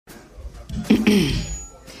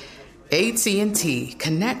AT&T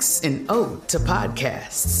connects an ode to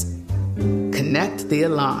podcasts. Connect the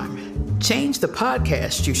alarm. Change the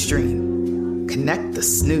podcast you stream. Connect the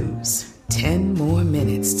snooze. 10 more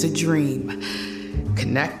minutes to dream.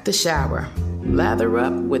 Connect the shower. Lather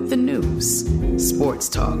up with the news. Sports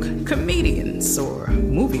talk, comedians, or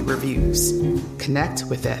movie reviews. Connect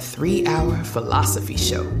with that 3-hour philosophy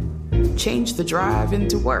show. Change the drive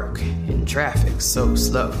into work in traffic so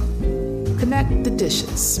slow. Connect the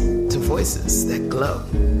dishes to voices that glow.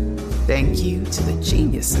 Thank you to the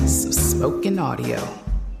geniuses of spoken audio.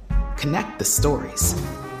 Connect the stories.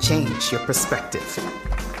 Change your perspective.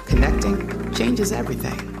 Connecting changes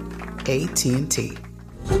everything. AT&T.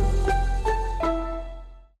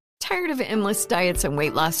 Tired of endless diets and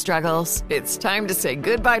weight loss struggles? It's time to say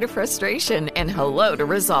goodbye to frustration and hello to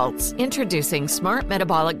results. Introducing Smart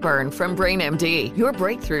Metabolic Burn from BrainMD, your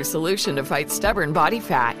breakthrough solution to fight stubborn body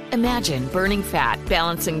fat. Imagine burning fat,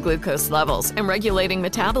 balancing glucose levels, and regulating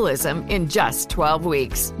metabolism in just 12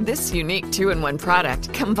 weeks. This unique 2-in-1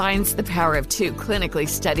 product combines the power of 2 clinically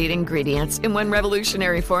studied ingredients in one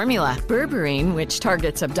revolutionary formula. Berberine, which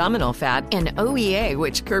targets abdominal fat, and OEA,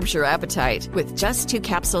 which curbs your appetite. With just 2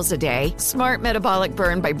 capsules a day, Smart Metabolic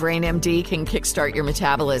Burn by BrainMD can kickstart your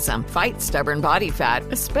metabolism, fight stubborn body fat,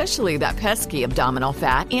 especially that pesky abdominal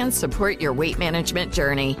fat, and support your weight management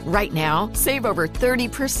journey. Right now, save over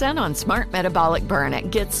 30% on Smart Metabolic Burn at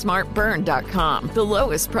GetSmartBurn.com. The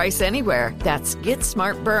lowest price anywhere. That's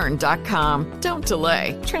GetSmartBurn.com. Don't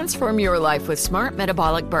delay. Transform your life with Smart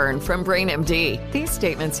Metabolic Burn from BrainMD. These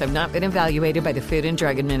statements have not been evaluated by the Food and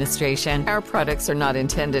Drug Administration. Our products are not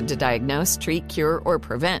intended to diagnose, treat, cure, or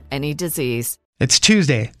prevent any disease. It's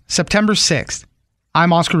Tuesday, September 6th.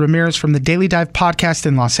 I'm Oscar Ramirez from the Daily Dive podcast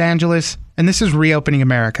in Los Angeles, and this is Reopening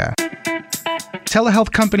America.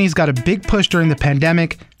 Telehealth companies got a big push during the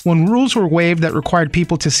pandemic when rules were waived that required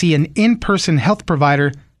people to see an in-person health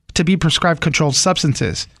provider to be prescribed controlled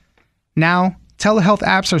substances. Now, telehealth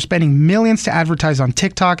apps are spending millions to advertise on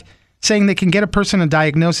TikTok, saying they can get a person a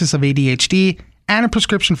diagnosis of ADHD and a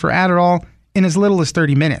prescription for Adderall in as little as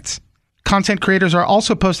 30 minutes. Content creators are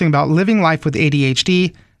also posting about living life with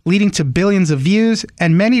ADHD, leading to billions of views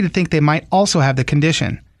and many to think they might also have the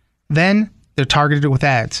condition. Then, they're targeted with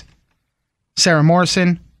ads. Sarah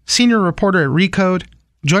Morrison, senior reporter at Recode,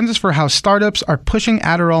 joins us for how startups are pushing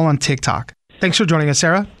Adderall on TikTok. Thanks for joining us,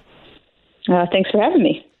 Sarah. Thanks for having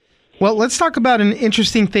me. Well, let's talk about an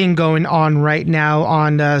interesting thing going on right now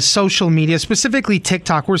on social media, specifically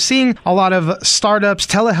TikTok. We're seeing a lot of startups,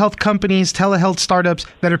 telehealth companies, telehealth startups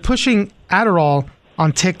that are pushing Adderall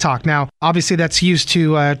on TikTok. Now, obviously that's used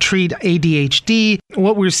to treat ADHD.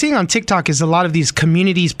 What we're seeing on TikTok is a lot of these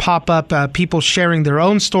communities pop up, people sharing their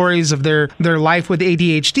own stories of their life with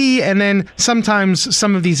ADHD. And then sometimes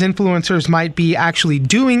some of these influencers might be actually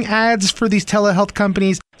doing ads for these telehealth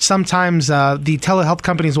companies. Sometimes the telehealth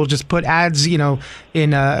companies will just put ads,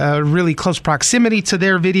 in a really close proximity to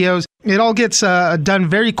their videos. It all gets done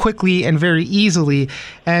very quickly and very easily.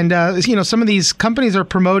 And, some of these companies are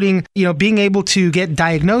promoting, being able to get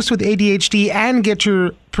diagnosed with ADHD and get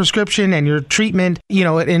your prescription and your treatment,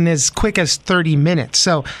 in as quick as 30 minutes.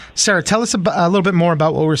 So, Sarah, tell us a little bit more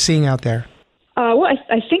about what we're seeing out there. Well,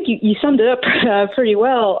 I think you summed it up pretty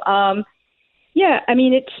well.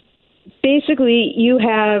 It's basically you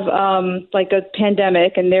have like a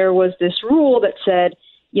pandemic, and there was this rule that said,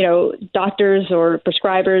 doctors or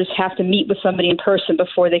prescribers have to meet with somebody in person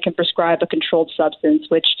before they can prescribe a controlled substance,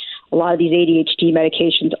 which a lot of these ADHD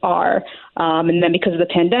medications are. And then because of the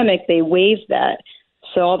pandemic, they waived that.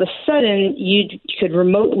 So all of a sudden, you could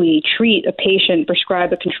remotely treat a patient,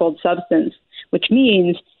 prescribe a controlled substance, which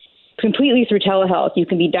means completely through telehealth, you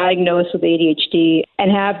can be diagnosed with ADHD and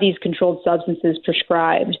have these controlled substances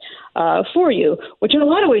prescribed for you, which in a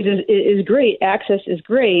lot of ways is great. Access is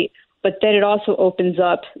great, but then it also opens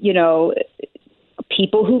up,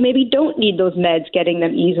 people who maybe don't need those meds getting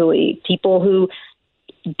them easily, people who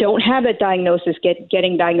don't have that diagnosis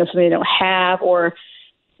getting diagnosed when they don't have, or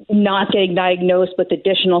not getting diagnosed with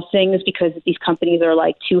additional things because these companies are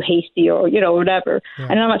like too hasty or, whatever. Yeah.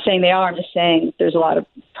 And I'm not saying they are, I'm just saying there's a lot of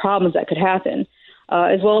problems that could happen,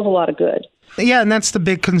 as well as a lot of good. Yeah, and that's the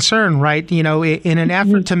big concern, right? In an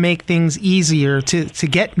effort to make things easier, to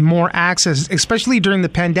get more access, especially during the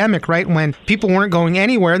pandemic, right? When people weren't going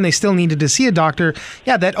anywhere and they still needed to see a doctor.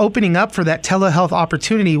 Yeah, that opening up for that telehealth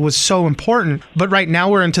opportunity was so important. But right now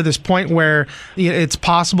we're into this point where it's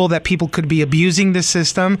possible that people could be abusing the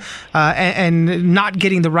system and not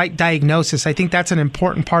getting the right diagnosis. I think that's an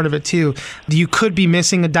important part of it too. You could be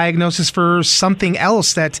missing a diagnosis for something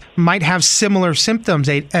else that might have similar symptoms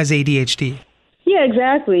as ADHD. Yeah,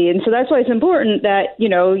 exactly. And so that's why it's important that,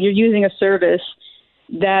 you're using a service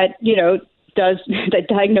that, that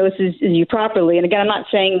diagnoses you properly. And again, I'm not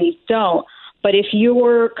saying these don't, but if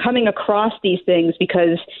you're coming across these things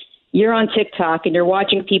because you're on TikTok and you're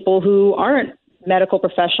watching people who aren't medical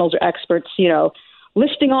professionals or experts,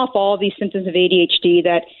 listing off all these symptoms of ADHD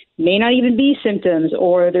that may not even be symptoms,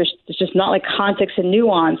 or there's just not like context and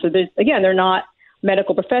nuance. So they're not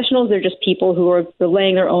medical professionals. They're just people who are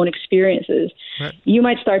relaying their own experiences. Right. You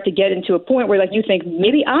might start to get into a point where you think,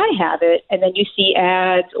 maybe I have it. And then you see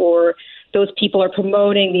ads or those people are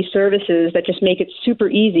promoting these services that just make it super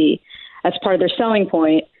easy as part of their selling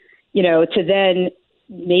point, to then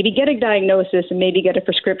maybe get a diagnosis and maybe get a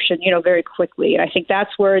prescription, very quickly. And I think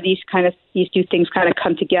that's where these two things kind of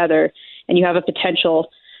come together, and you have a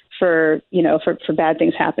potential for bad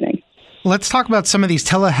things happening. Let's talk about some of these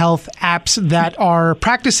telehealth apps that are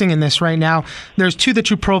practicing in this right now. There's two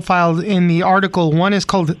that you profiled in the article. One is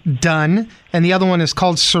called Done, and the other one is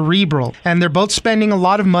called Cerebral. And they're both spending a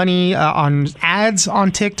lot of money on ads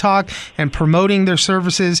on TikTok and promoting their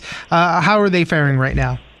services. How are they faring right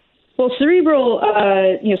now? Well, Cerebral,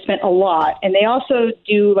 spent a lot, and they also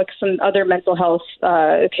do some other mental health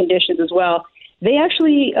conditions as well. They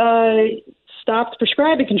actually stopped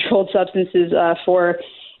prescribing controlled substances for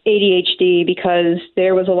ADHD because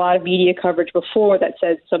there was a lot of media coverage before that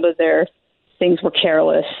said some of their things were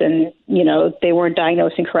careless and, they weren't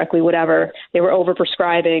diagnosing correctly, whatever. They were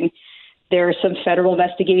overprescribing. There are some federal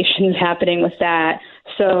investigations happening with that.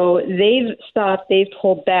 So they've stopped, they've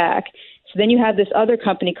pulled back. So then you have this other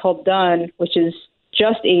company called Done, which is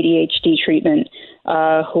just ADHD treatment, who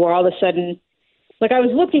are all of a sudden, I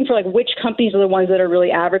was looking for which companies are the ones that are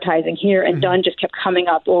really advertising here, and Done just kept coming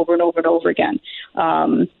up over and over and over again.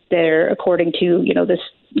 They're, according to, this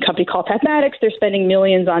company called Pathmatics, they're spending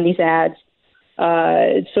millions on these ads.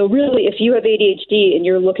 So really, if you have ADHD and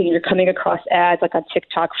you're coming across ads on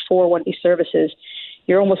TikTok for one of these services,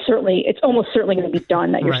 it's almost certainly going to be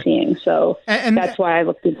Done that you're seeing. So and that's why I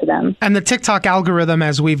looked into them. And the TikTok algorithm,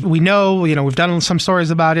 as we know, we've done some stories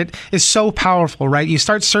about it, is so powerful, right? You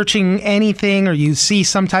start searching anything or you see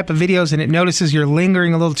some type of videos and it notices you're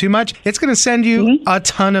lingering a little too much. It's going to send you a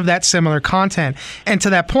ton of that similar content. And to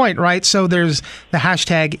that point, right? So there's the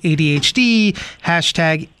hashtag ADHD,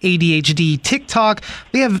 hashtag ADHD TikTok.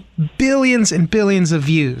 They have billions and billions of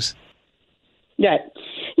views. Yeah.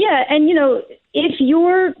 Yeah. And,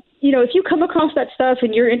 if you come across that stuff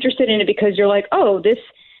and you're interested in it because you're like, oh, this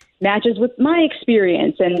matches with my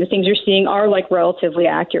experience and the things you're seeing are relatively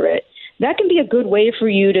accurate, that can be a good way for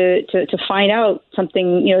you to find out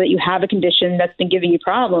something, that you have a condition that's been giving you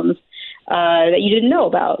problems that you didn't know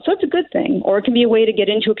about. So it's a good thing. Or it can be a way to get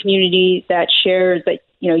into a community that shares that,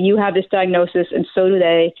 you have this diagnosis and so do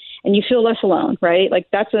they, and you feel less alone, right?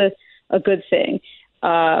 That's a good thing.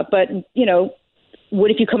 But, what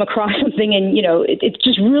if you come across something and, it's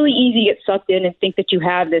just really easy to get sucked in and think that you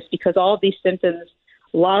have this because all of these symptoms,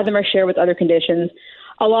 a lot of them are shared with other conditions.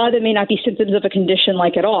 A lot of them may not be symptoms of a condition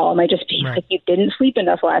at all. It might just be you didn't sleep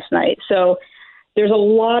enough last night. So there's a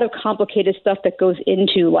lot of complicated stuff that goes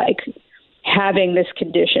into having this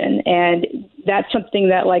condition. And that's something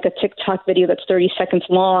that a TikTok video that's 30 seconds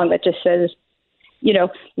long that just says,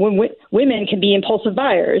 when women can be impulsive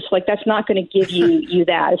buyers, that's not going to give you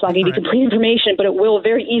that. It's not going to give you complete information, but it will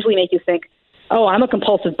very easily make you think, oh, I'm a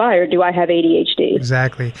compulsive buyer. Do I have ADHD?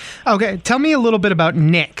 Exactly. Okay. Tell me a little bit about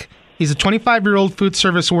Nick. He's a 25-year-old food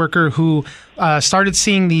service worker who started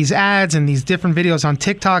seeing these ads and these different videos on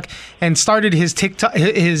TikTok and started his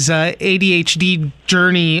ADHD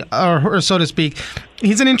journey, or so to speak.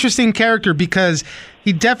 He's an interesting character because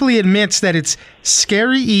he definitely admits that it's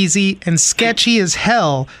scary easy and sketchy as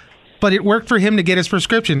hell, but it worked for him to get his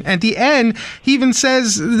prescription. At the end, he even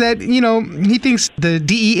says that, he thinks the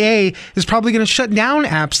DEA is probably going to shut down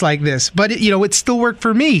apps like this, but it still worked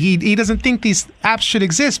for me. He doesn't think these apps should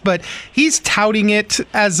exist, but he's touting it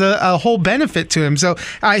as a whole benefit to him. So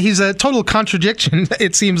he's a total contradiction,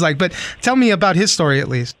 it seems like. But tell me about his story, at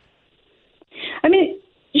least. I mean,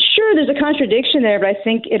 sure, there's a contradiction there, but I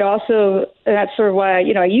think it also, that's sort of why,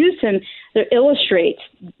 I used him to illustrate,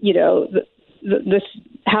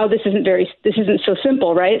 how this isn't so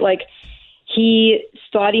simple, right? He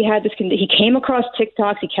thought he had this, he came across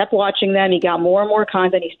TikToks, he kept watching them, he got more and more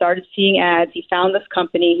content, he started seeing ads, he found this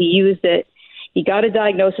company, he used it, he got a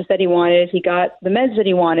diagnosis that he wanted, he got the meds that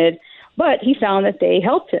he wanted, but he found that they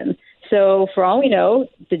helped him. So for all we know,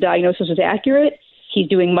 the diagnosis was accurate, he's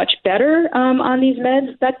doing much better on these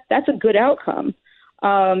meds, that's a good outcome.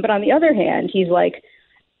 But on the other hand, he's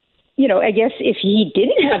I guess if he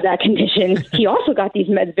didn't have that condition, he also got these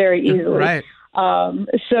meds very easily. Right.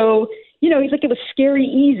 So, he's like, it was scary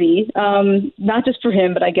easy, not just for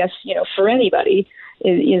him, but I guess, for anybody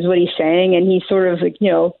is what he's saying. And he's sort of,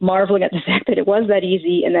 marveling at the fact that it was that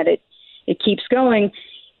easy and that it keeps going.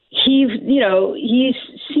 He's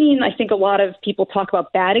seen, I think, a lot of people talk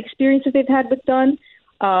about bad experiences they've had with Dunn.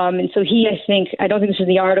 And so I don't think this is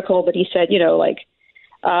the article, but he said,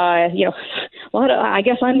 I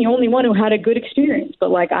guess I'm the only one who had a good experience, but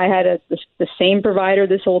like I had the same provider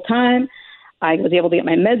this whole time. I was able to get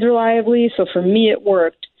my meds reliably. So for me, it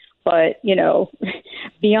worked. But,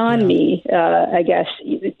 beyond me, I guess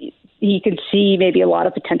he could see maybe a lot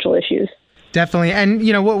of potential issues. Definitely. And,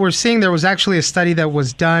 what we're seeing, there was actually a study that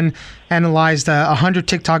was done, analyzed 100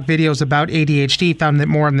 TikTok videos about ADHD, found that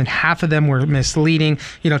more than half of them were misleading,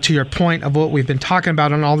 to your point of what we've been talking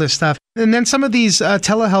about on all this stuff. And then some of these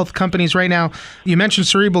telehealth companies right now, you mentioned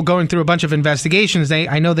Cerebral going through a bunch of investigations.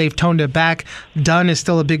 I know they've toned it back. Dunn is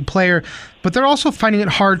still a big player, but they're also finding it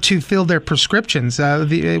hard to fill their prescriptions.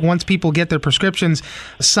 Once people get their prescriptions,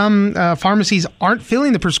 some pharmacies aren't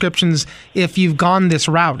filling the prescriptions if you've gone this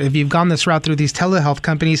route through these telehealth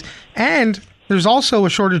companies. And there's also a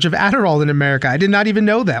shortage of Adderall in America. I did not even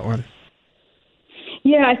know that one.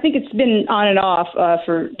 Yeah, I think it's been on and off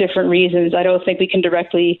for different reasons. I don't think we can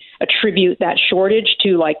directly attribute that shortage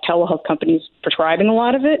to like telehealth companies prescribing a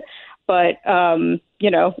lot of it. But,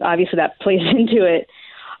 obviously that plays into it.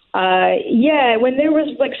 When there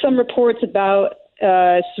was like some reports about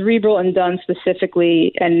Cerebral and Dunn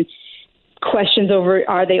specifically and questions over,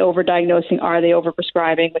 are they overdiagnosing, are they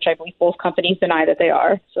overprescribing, which I believe both companies deny that they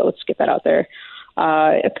are. So let's get that out there.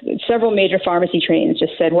 Several major pharmacy chains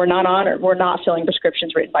just said, we're not filling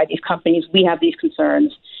prescriptions written by these companies. We have these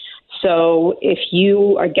concerns. So if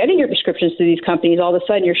you are getting your prescriptions through these companies, all of a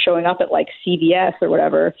sudden you're showing up at like CVS or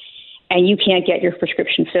whatever, and you can't get your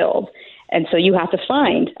prescription filled. And so you have to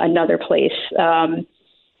find another place. And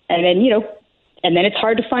then it's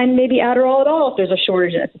hard to find maybe Adderall at all if there's a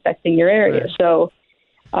shortage that's affecting your area. Right. So,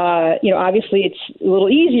 obviously it's a little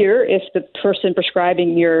easier if the person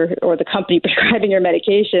prescribing or the company prescribing your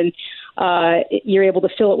medication, you're able to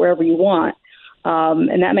fill it wherever you want.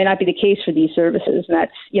 And that may not be the case for these services. And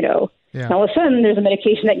that's, Now all of a sudden there's a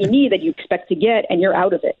medication that you need that you expect to get and you're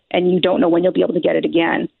out of it and you don't know when you'll be able to get it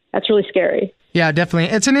again. That's really scary. Yeah,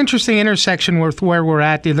 definitely. It's an interesting intersection with where we're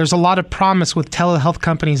at. There's a lot of promise with telehealth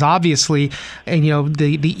companies, obviously, and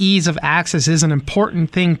the ease of access is an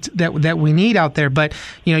important thing that we need out there. But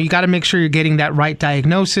you got to make sure you're getting that right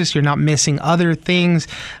diagnosis. You're not missing other things,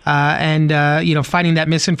 and finding that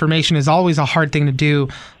misinformation is always a hard thing to do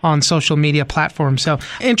on social media platforms. So,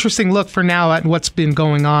 interesting look for now at what's been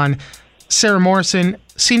going on. Sarah Morrison,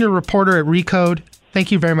 senior reporter at Recode.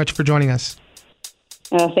 Thank you very much for joining us.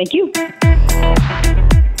 Thank you.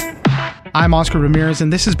 I'm Oscar Ramirez,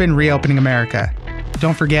 and this has been Reopening America.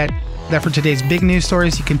 Don't forget that for today's big news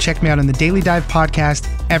stories, you can check me out on the Daily Dive podcast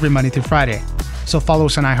every Monday through Friday. So follow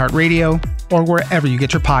us on iHeartRadio or wherever you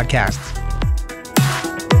get your podcasts.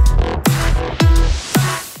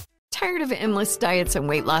 Tired of endless diets and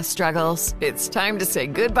weight loss struggles? It's time to say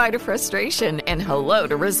goodbye to frustration and hello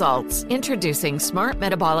to results. Introducing Smart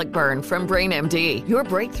Metabolic Burn from BrainMD, your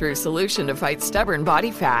breakthrough solution to fight stubborn body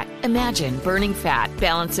fat. Imagine burning fat,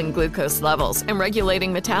 balancing glucose levels, and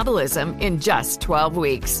regulating metabolism in just 12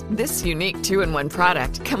 weeks. This unique 2-in-1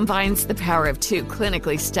 product combines the power of 2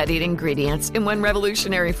 clinically studied ingredients in one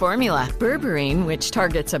revolutionary formula. Berberine, which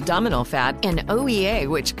targets abdominal fat, and OEA,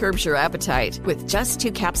 which curbs your appetite. With just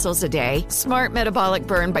 2 capsules a day, Smart Metabolic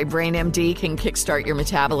Burn by BrainMD can kickstart your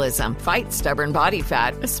metabolism, fight stubborn body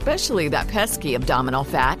fat, especially that pesky abdominal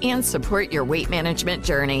fat, and support your weight management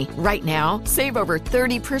journey. Right now, save over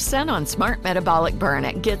 30% on Smart Metabolic Burn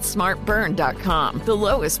at GetSmartBurn.com. The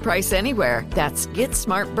lowest price anywhere. That's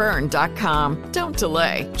GetSmartBurn.com. Don't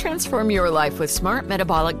delay. Transform your life with Smart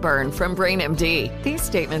Metabolic Burn from BrainMD. These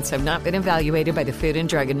statements have not been evaluated by the Food and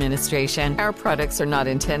Drug Administration. Our products are not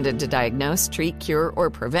intended to diagnose, treat, cure, or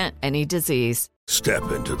prevent any disease.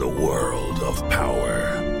 Step into the world of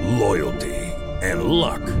power, loyalty, and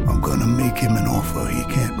luck. I'm gonna make him an offer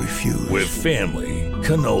he can't refuse. With family,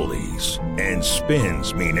 cannolis, and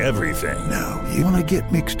spins mean everything. Now, you wanna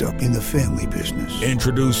get mixed up in the family business.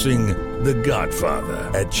 Introducing The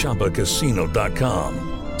Godfather at ChumbaCasino.com.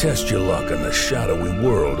 Test your luck in the shadowy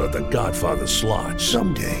world of The Godfather slot.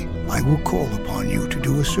 Someday, I will call upon you to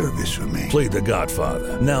do a service for me. Play The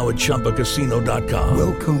Godfather, now at ChumbaCasino.com.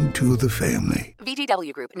 Welcome to the family.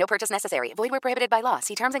 VGW Group. No purchase necessary. Void where prohibited by law.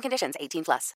 See terms and conditions. 18+.